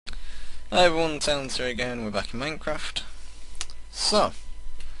Hi everyone, Silencer again, we're back in Minecraft. So,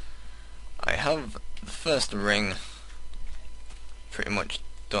 I have the first ring pretty much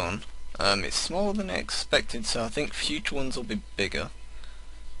done. It's smaller than I expected, so I think future ones will be bigger.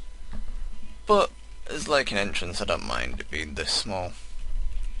 But, as like an entrance, I don't mind it being this small.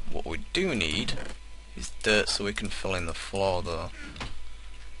 What we do need is dirt so we can fill in the floor though.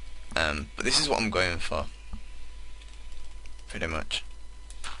 But this is what I'm going for. Pretty much.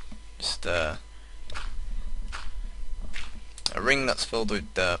 Just a ring that's filled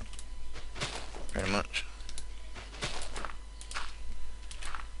with dirt, pretty much.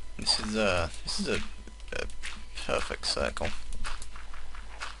 This is a perfect circle.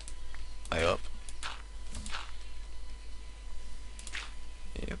 I hope.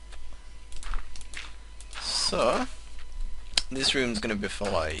 Yep. So this room's gonna be for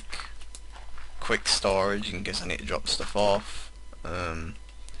like quick storage in case I need to drop stuff off.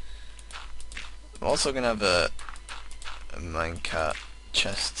 I'm also gonna have a minecart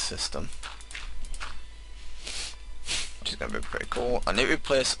chest system, which is gonna be pretty cool. I need to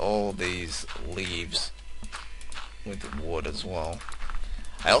replace all these leaves with wood as well.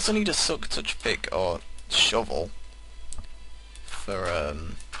 I also need a suck touch pick or shovel for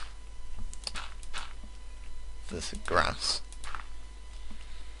this grass.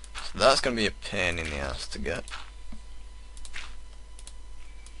 So that's gonna be a pain in the ass to get.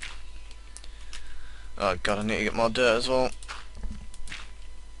 Oh god, I need to get more dirt as well.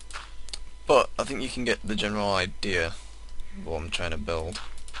 But I think you can get the general idea of what I'm trying to build.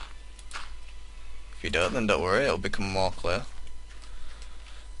 If you don't, then don't worry, it'll become more clear.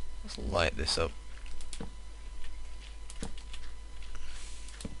 Let's light this up.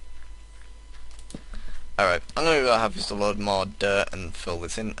 Alright, I'm gonna go have just a load more dirt and fill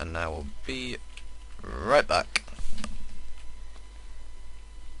this in, and I will be right back.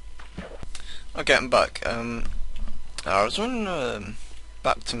 Okay, I'm back. I was running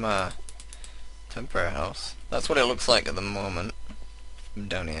back to my temporary house. That's what it looks like at the moment from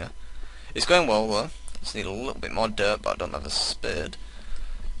down here. It's going well though. Just need a little bit more dirt, but I don't have a spade.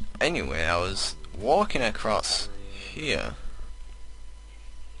 Anyway, I was walking across here.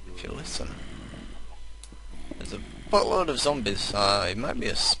 If you listen, there's a buttload of zombies. It might be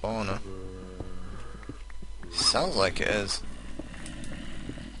a spawner. Sounds like it is.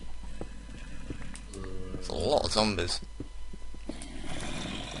 There's a lot of zombies.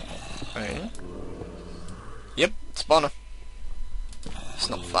 Right here. Yep, spawner. It's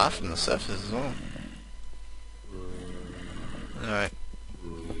not far from the surface as well. Alright.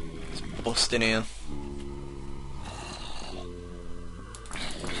 Let's bust in here.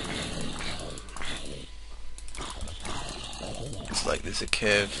 It's like there's a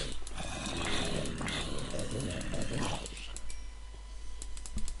cave.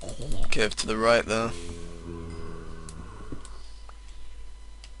 Cave to the right there.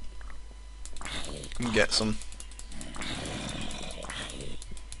 Can get some.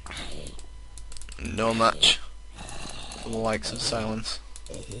 No match for the likes of Silence.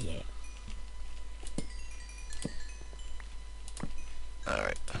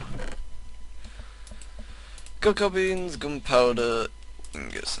 Alright. Cocoa beans, gunpowder,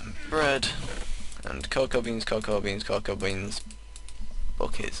 and get some bread. And cocoa beans,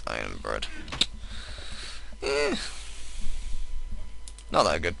 buckets, iron bread. Not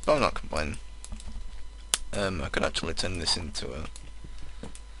that good, but I'm not complaining. I could actually turn this into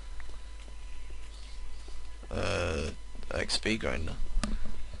a XP grinder,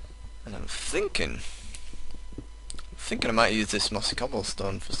 and I'm thinking I might use this mossy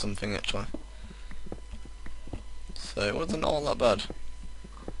cobblestone for something actually. So it wasn't all that bad.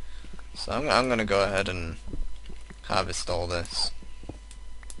 So I'm gonna go ahead and harvest all this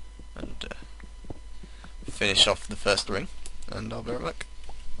and finish off the first ring, and I'll be right back.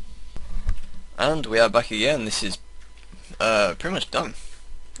 And we are back again. This is pretty much done.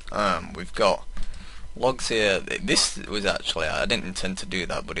 We've got logs here. This was actually, I didn't intend to do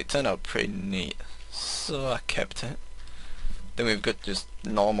that, but it turned out pretty neat, so I kept it. Then we've got just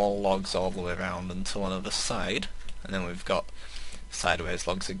normal logs all the way around until on the other side, and then we've got sideways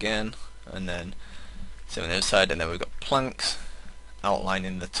logs again, and then same on the other side, and then we've got planks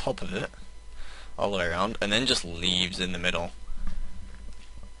outlining the top of it all the way around, and then just leaves in the middle.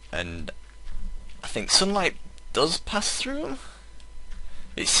 And I think sunlight does pass through them.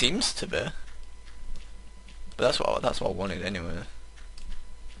 It seems to be, but that's what I wanted anyway.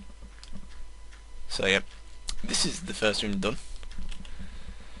 So yep, this is the first room done.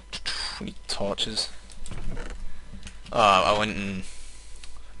 We need torches. I went and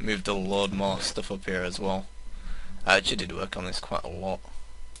moved a load more stuff up here as well. I actually did work on this quite a lot.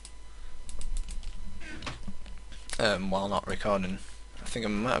 while not recording. I think I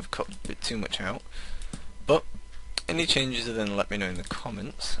might have cut a bit too much out, but any changes then let me know in the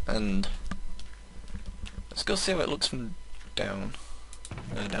comments, and let's go see how it looks from down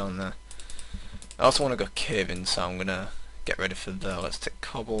there. I also want to go caving, so I'm gonna get ready for that. Let's take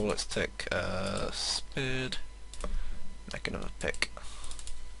cobble, let's take spade, make another pick.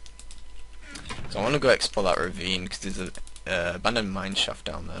 So I want to go explore that ravine because there's a abandoned mine shaft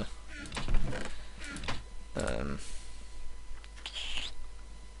down there.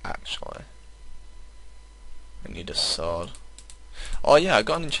 Actually, I need a sword. Oh yeah, I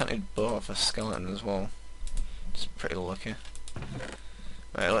got an enchanted bow for skeleton as well. It's pretty lucky.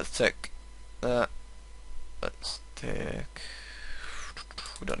 Right, let's take that. Let's take...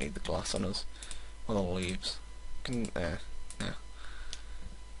 We don't need the glass on us. One of the leaves. Yeah.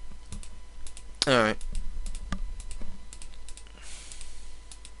 Alright.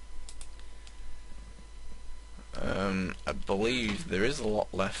 I believe there is a lot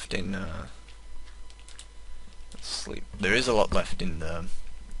left in sleep. There is a lot left in the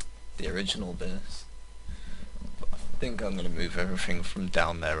original base. But I think I'm gonna move everything from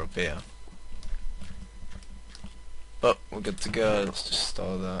down there up here. But we're good to go. Let's just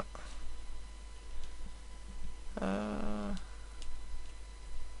store that. Let's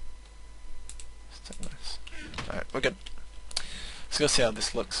take this. Alright, we're good. Let's go see how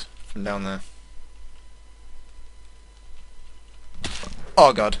this looks from down there.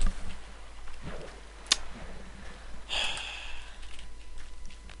 Oh god.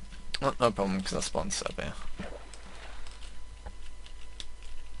 No problem, because I spawned up here.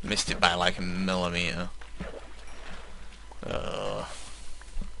 Missed it by like a millimeter.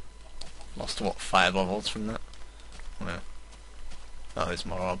 Lost what, 5 levels from that? Yeah. Oh, there's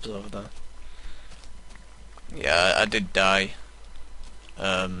more orbs over there. Yeah, I did die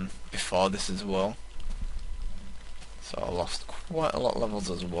before this as well. So I lost quite a lot of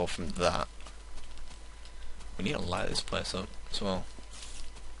levels as well from that. We need to light this place up as well.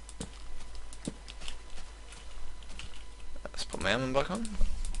 Let's put my ammo back on.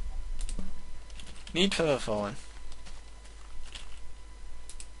 Need feather falling.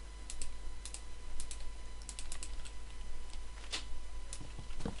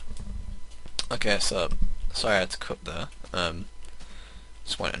 Okay, so sorry I had to cut there.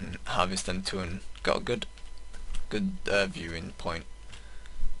 Just went and harvested them 2 and got a good viewing point.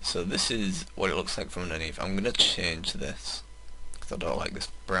 So this is what it looks like from underneath. I'm gonna change this because I don't like this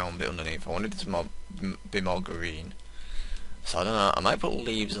brown bit underneath. I wanted it to be more green. So I don't know. I might put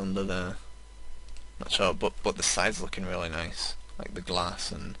leaves under there. Not sure, but the side's looking really nice, like the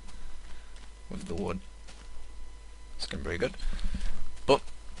glass and with the wood. It's looking pretty good. But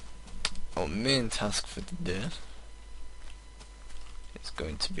our main task for today is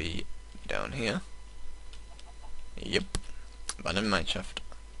going to be down here. Yep, abandoned mine shaft.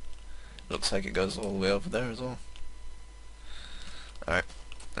 Looks like it goes all the way over there as well. Alright,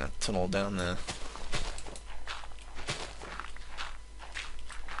 tunnel down there.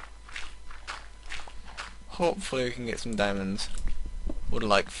 Hopefully we can get some diamonds. Would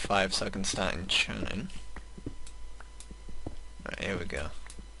like 5 so I can start enchanting. Right, here we go.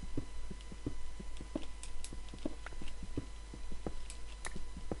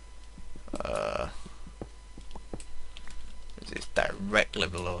 It's directly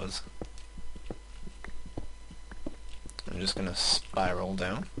below us. I'm just gonna spiral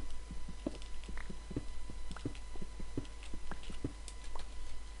down.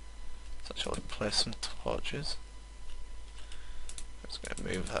 So I should place some torches. Just gonna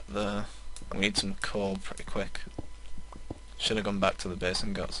move that there. We need some coal pretty quick. Should have gone back to the base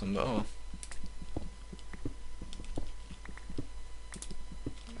and got some, but oh.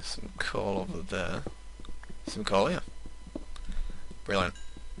 Some coal over there. Some coal here. Brilliant.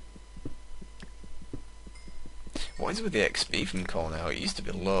 What is with the XP from coal now? It used to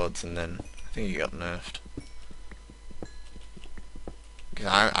be loads and then I think it got nerfed. Because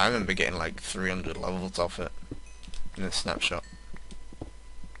I remember getting like 300 levels off it in a snapshot.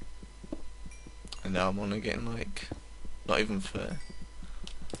 And now I'm only getting like, not even fair.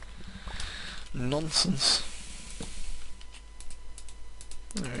 Nonsense.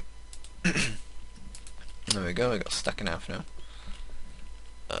 Alright. There we go, we got a stack and a half now.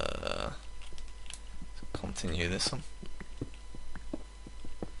 Continue this one.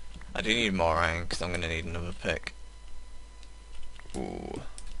 I do need more iron because I'm going to need another pick. Ooh.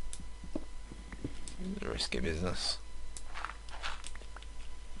 Risky business.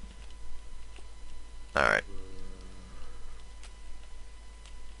 Alright.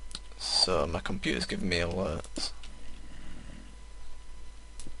 So my computer's giving me alerts.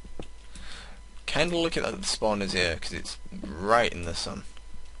 Kinda looking at the spawners here, because it's right in the sun.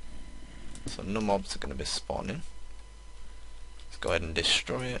 So no mobs are going to be spawning. Let's go ahead and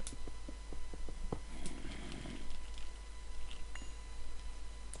destroy it.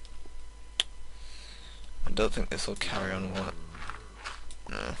 I don't think this will carry on, will it?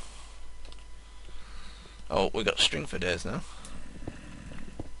 No. Oh, we got string for days now.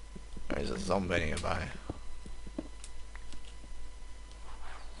 There is a zombie nearby.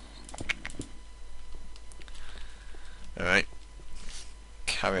 Alright.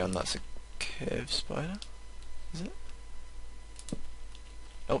 Carry on, that's a cave spider. Is it?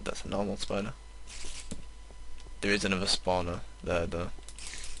 Oh, that's a normal spider. There is another spawner there though.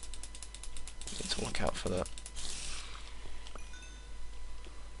 Need to look out for that.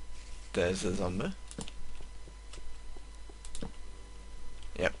 There's the zombie.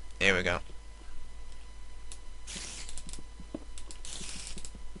 Yep, here we go.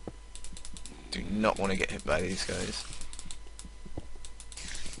 Do not want to get hit by these guys.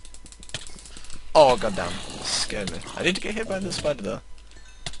 Oh goddamn, scared me. I did get hit by the spider though.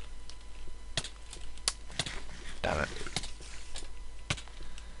 Damn it.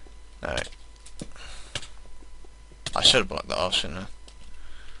 Alright. I should have blocked that off, shouldn't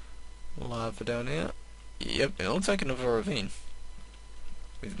I? Lava down here. Yep, it looks like another ravine.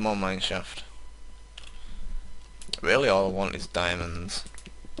 With more mineshaft. Really all I want is diamonds.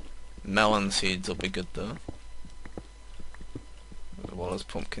 Melon seeds will be good though. As well as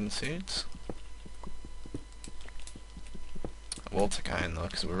pumpkin seeds. I will take iron though,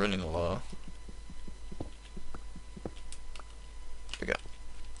 because we're running low. There we go.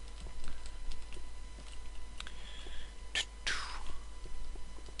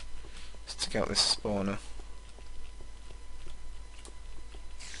 Let's take out this spawner.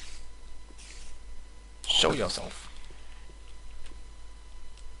 Show yourself.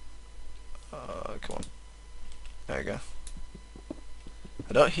 Come on. There we go.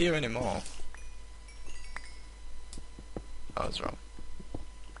 I don't hear any more. I was wrong.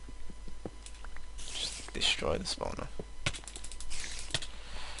 Just destroy the spawner.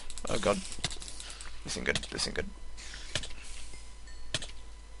 Oh god. This ain't good. This ain't good.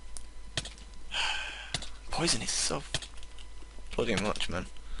 Poison is so bloody much, man.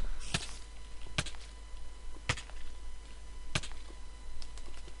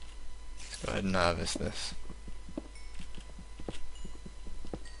 Let's go ahead and harvest this.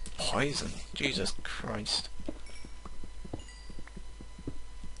 Poison? Jesus Christ.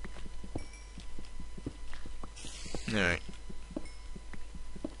 Alright.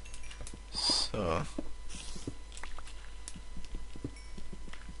 So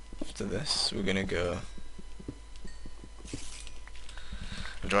after this we're gonna go.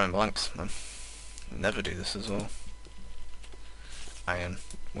 I'm drawing blanks, man. Never do this as well. Iron.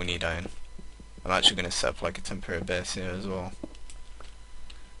 We need iron. I'm actually gonna set up like a temporary base here as well.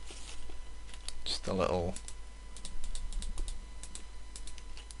 Just a little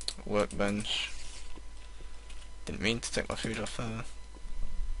workbench. Didn't mean to take my food off there.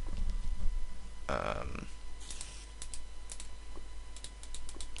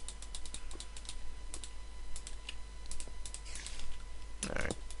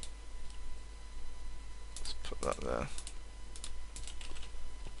 Alright. Let's put that there.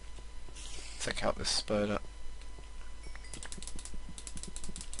 Take out this spider.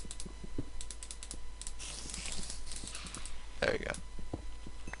 There we go.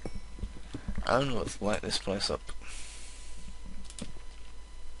 And let's light this place up.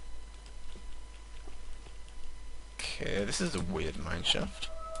 Okay, this is a weird mineshaft.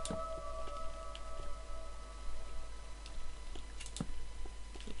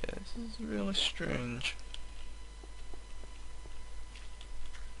 Yeah, this is really strange.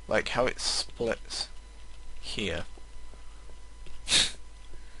 Like how it splits here.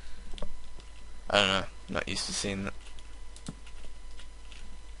 I don't know, not used to seeing that.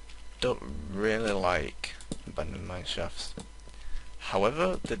 Don't really like abandoned mineshafts.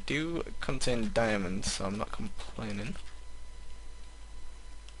 However, they do contain diamonds, so I'm not complaining.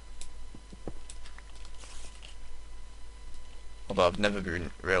 Although I've never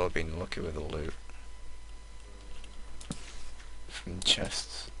really been lucky with the loot from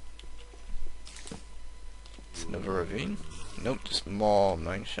chests. It's another ravine. Nope, just more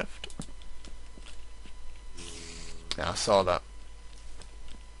mineshaft. Yeah, I saw that.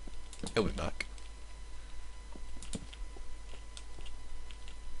 He'll be back.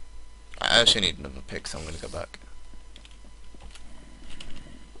 I actually need another pick, so I'm gonna go back.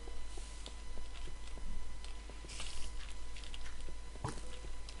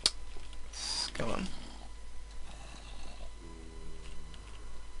 Let's go on.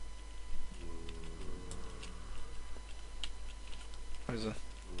 Where's the...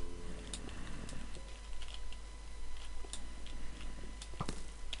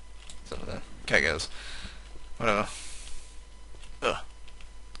 It's over there. Okay, guys. Whatever. Ugh.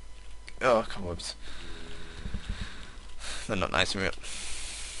 Oh, cobwebs. They're not nice and real.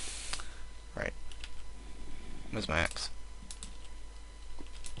 Right. Where's my axe?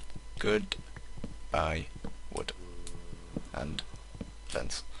 Goodbye, wood. And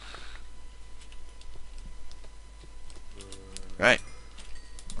fence. Right.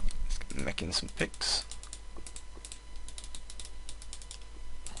 Let's get making some picks.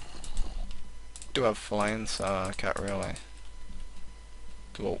 Do have flying, so I can't really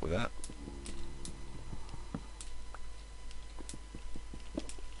go up with that.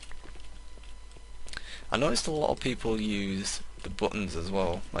 I noticed a lot of people use the buttons as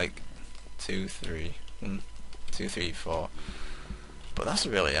well, like 2, 3, 1, 2, 3, 4. But that's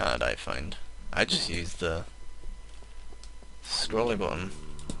really hard, I find. I just use the scrolly button.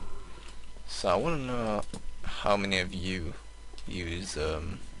 So I want to know how many of you use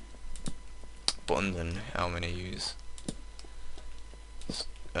buttons and how many use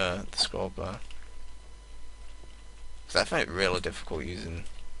the scroll bar. Because I find it really difficult using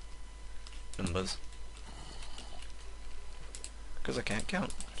numbers. Because I can't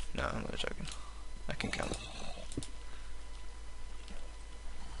count. No, I'm not joking. I can count.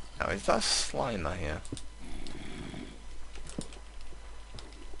 Now, is that slime I hear?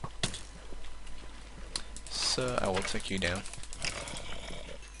 So, I will take you down.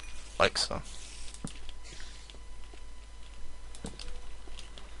 Like so.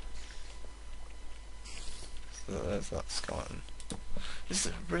 So there's that skeleton. This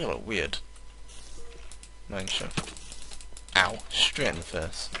is really weird mine shaft. Ow, straight in the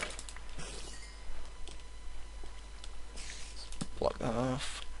face. Block that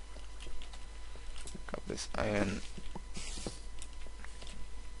off. Got this iron.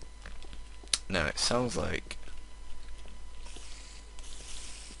 Now it sounds like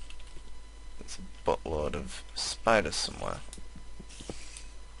there's a buttload of spiders somewhere.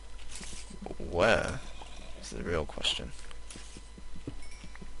 But where is the real question.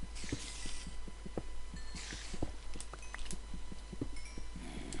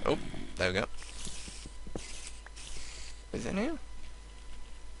 Oh, there we go. Is it in here?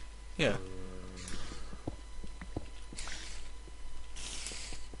 Yeah.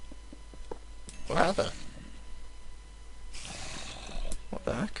 What are they? What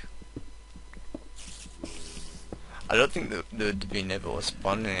the heck? I don't think that they would be able to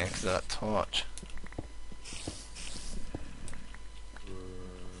spawn in here because of that torch.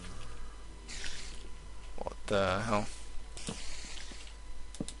 What the hell?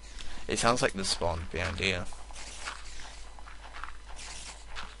 It sounds like the spawn behind here.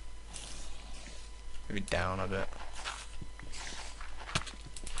 Maybe down a bit.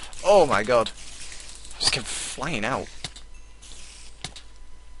 Oh my god! Just kept flying out.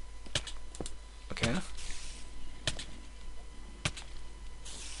 Okay.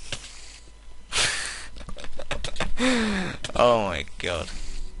 Oh my god.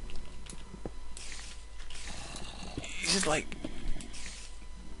 He's just like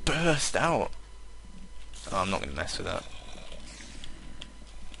burst out. Oh, I'm not gonna mess with that.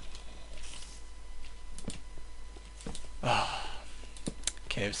 Oh,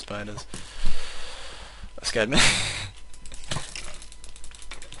 cave spiders. That scared me.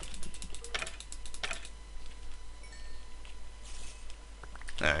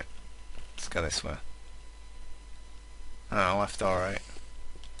 Alright, let's go this way. Oh, left or right?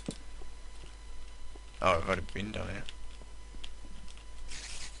 Oh, I've already been down here.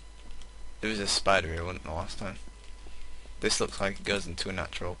 There was a spider here, wasn't there, last time? This looks like it goes into a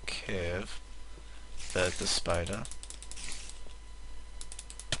natural cave. There's the spider.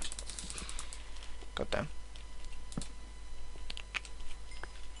 God damn.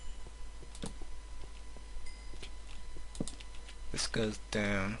 This goes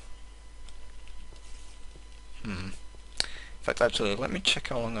down. In fact, actually, let me check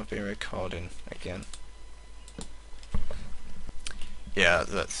how long I've been recording again. Yeah,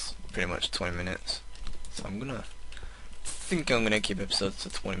 that's pretty much 20 minutes. So I'm gonna keep episodes to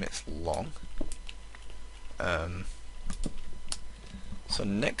 20 minutes long. So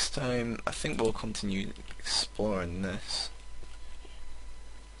next time, I think we'll continue exploring this.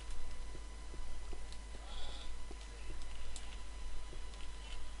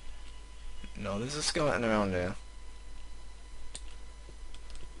 No, there's a skeleton around here.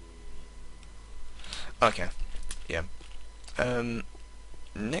 Okay, yeah.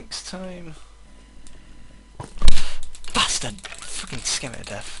 Next time... Bastard! Fucking scare me to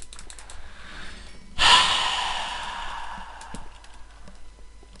death.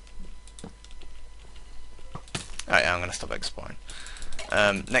 Alright, I'm gonna stop exploring.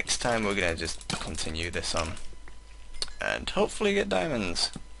 Next time we're gonna just continue this on and hopefully get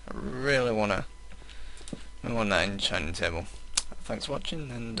diamonds. I really want that enchanting table. Thanks for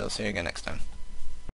watching, and I'll see you again next time.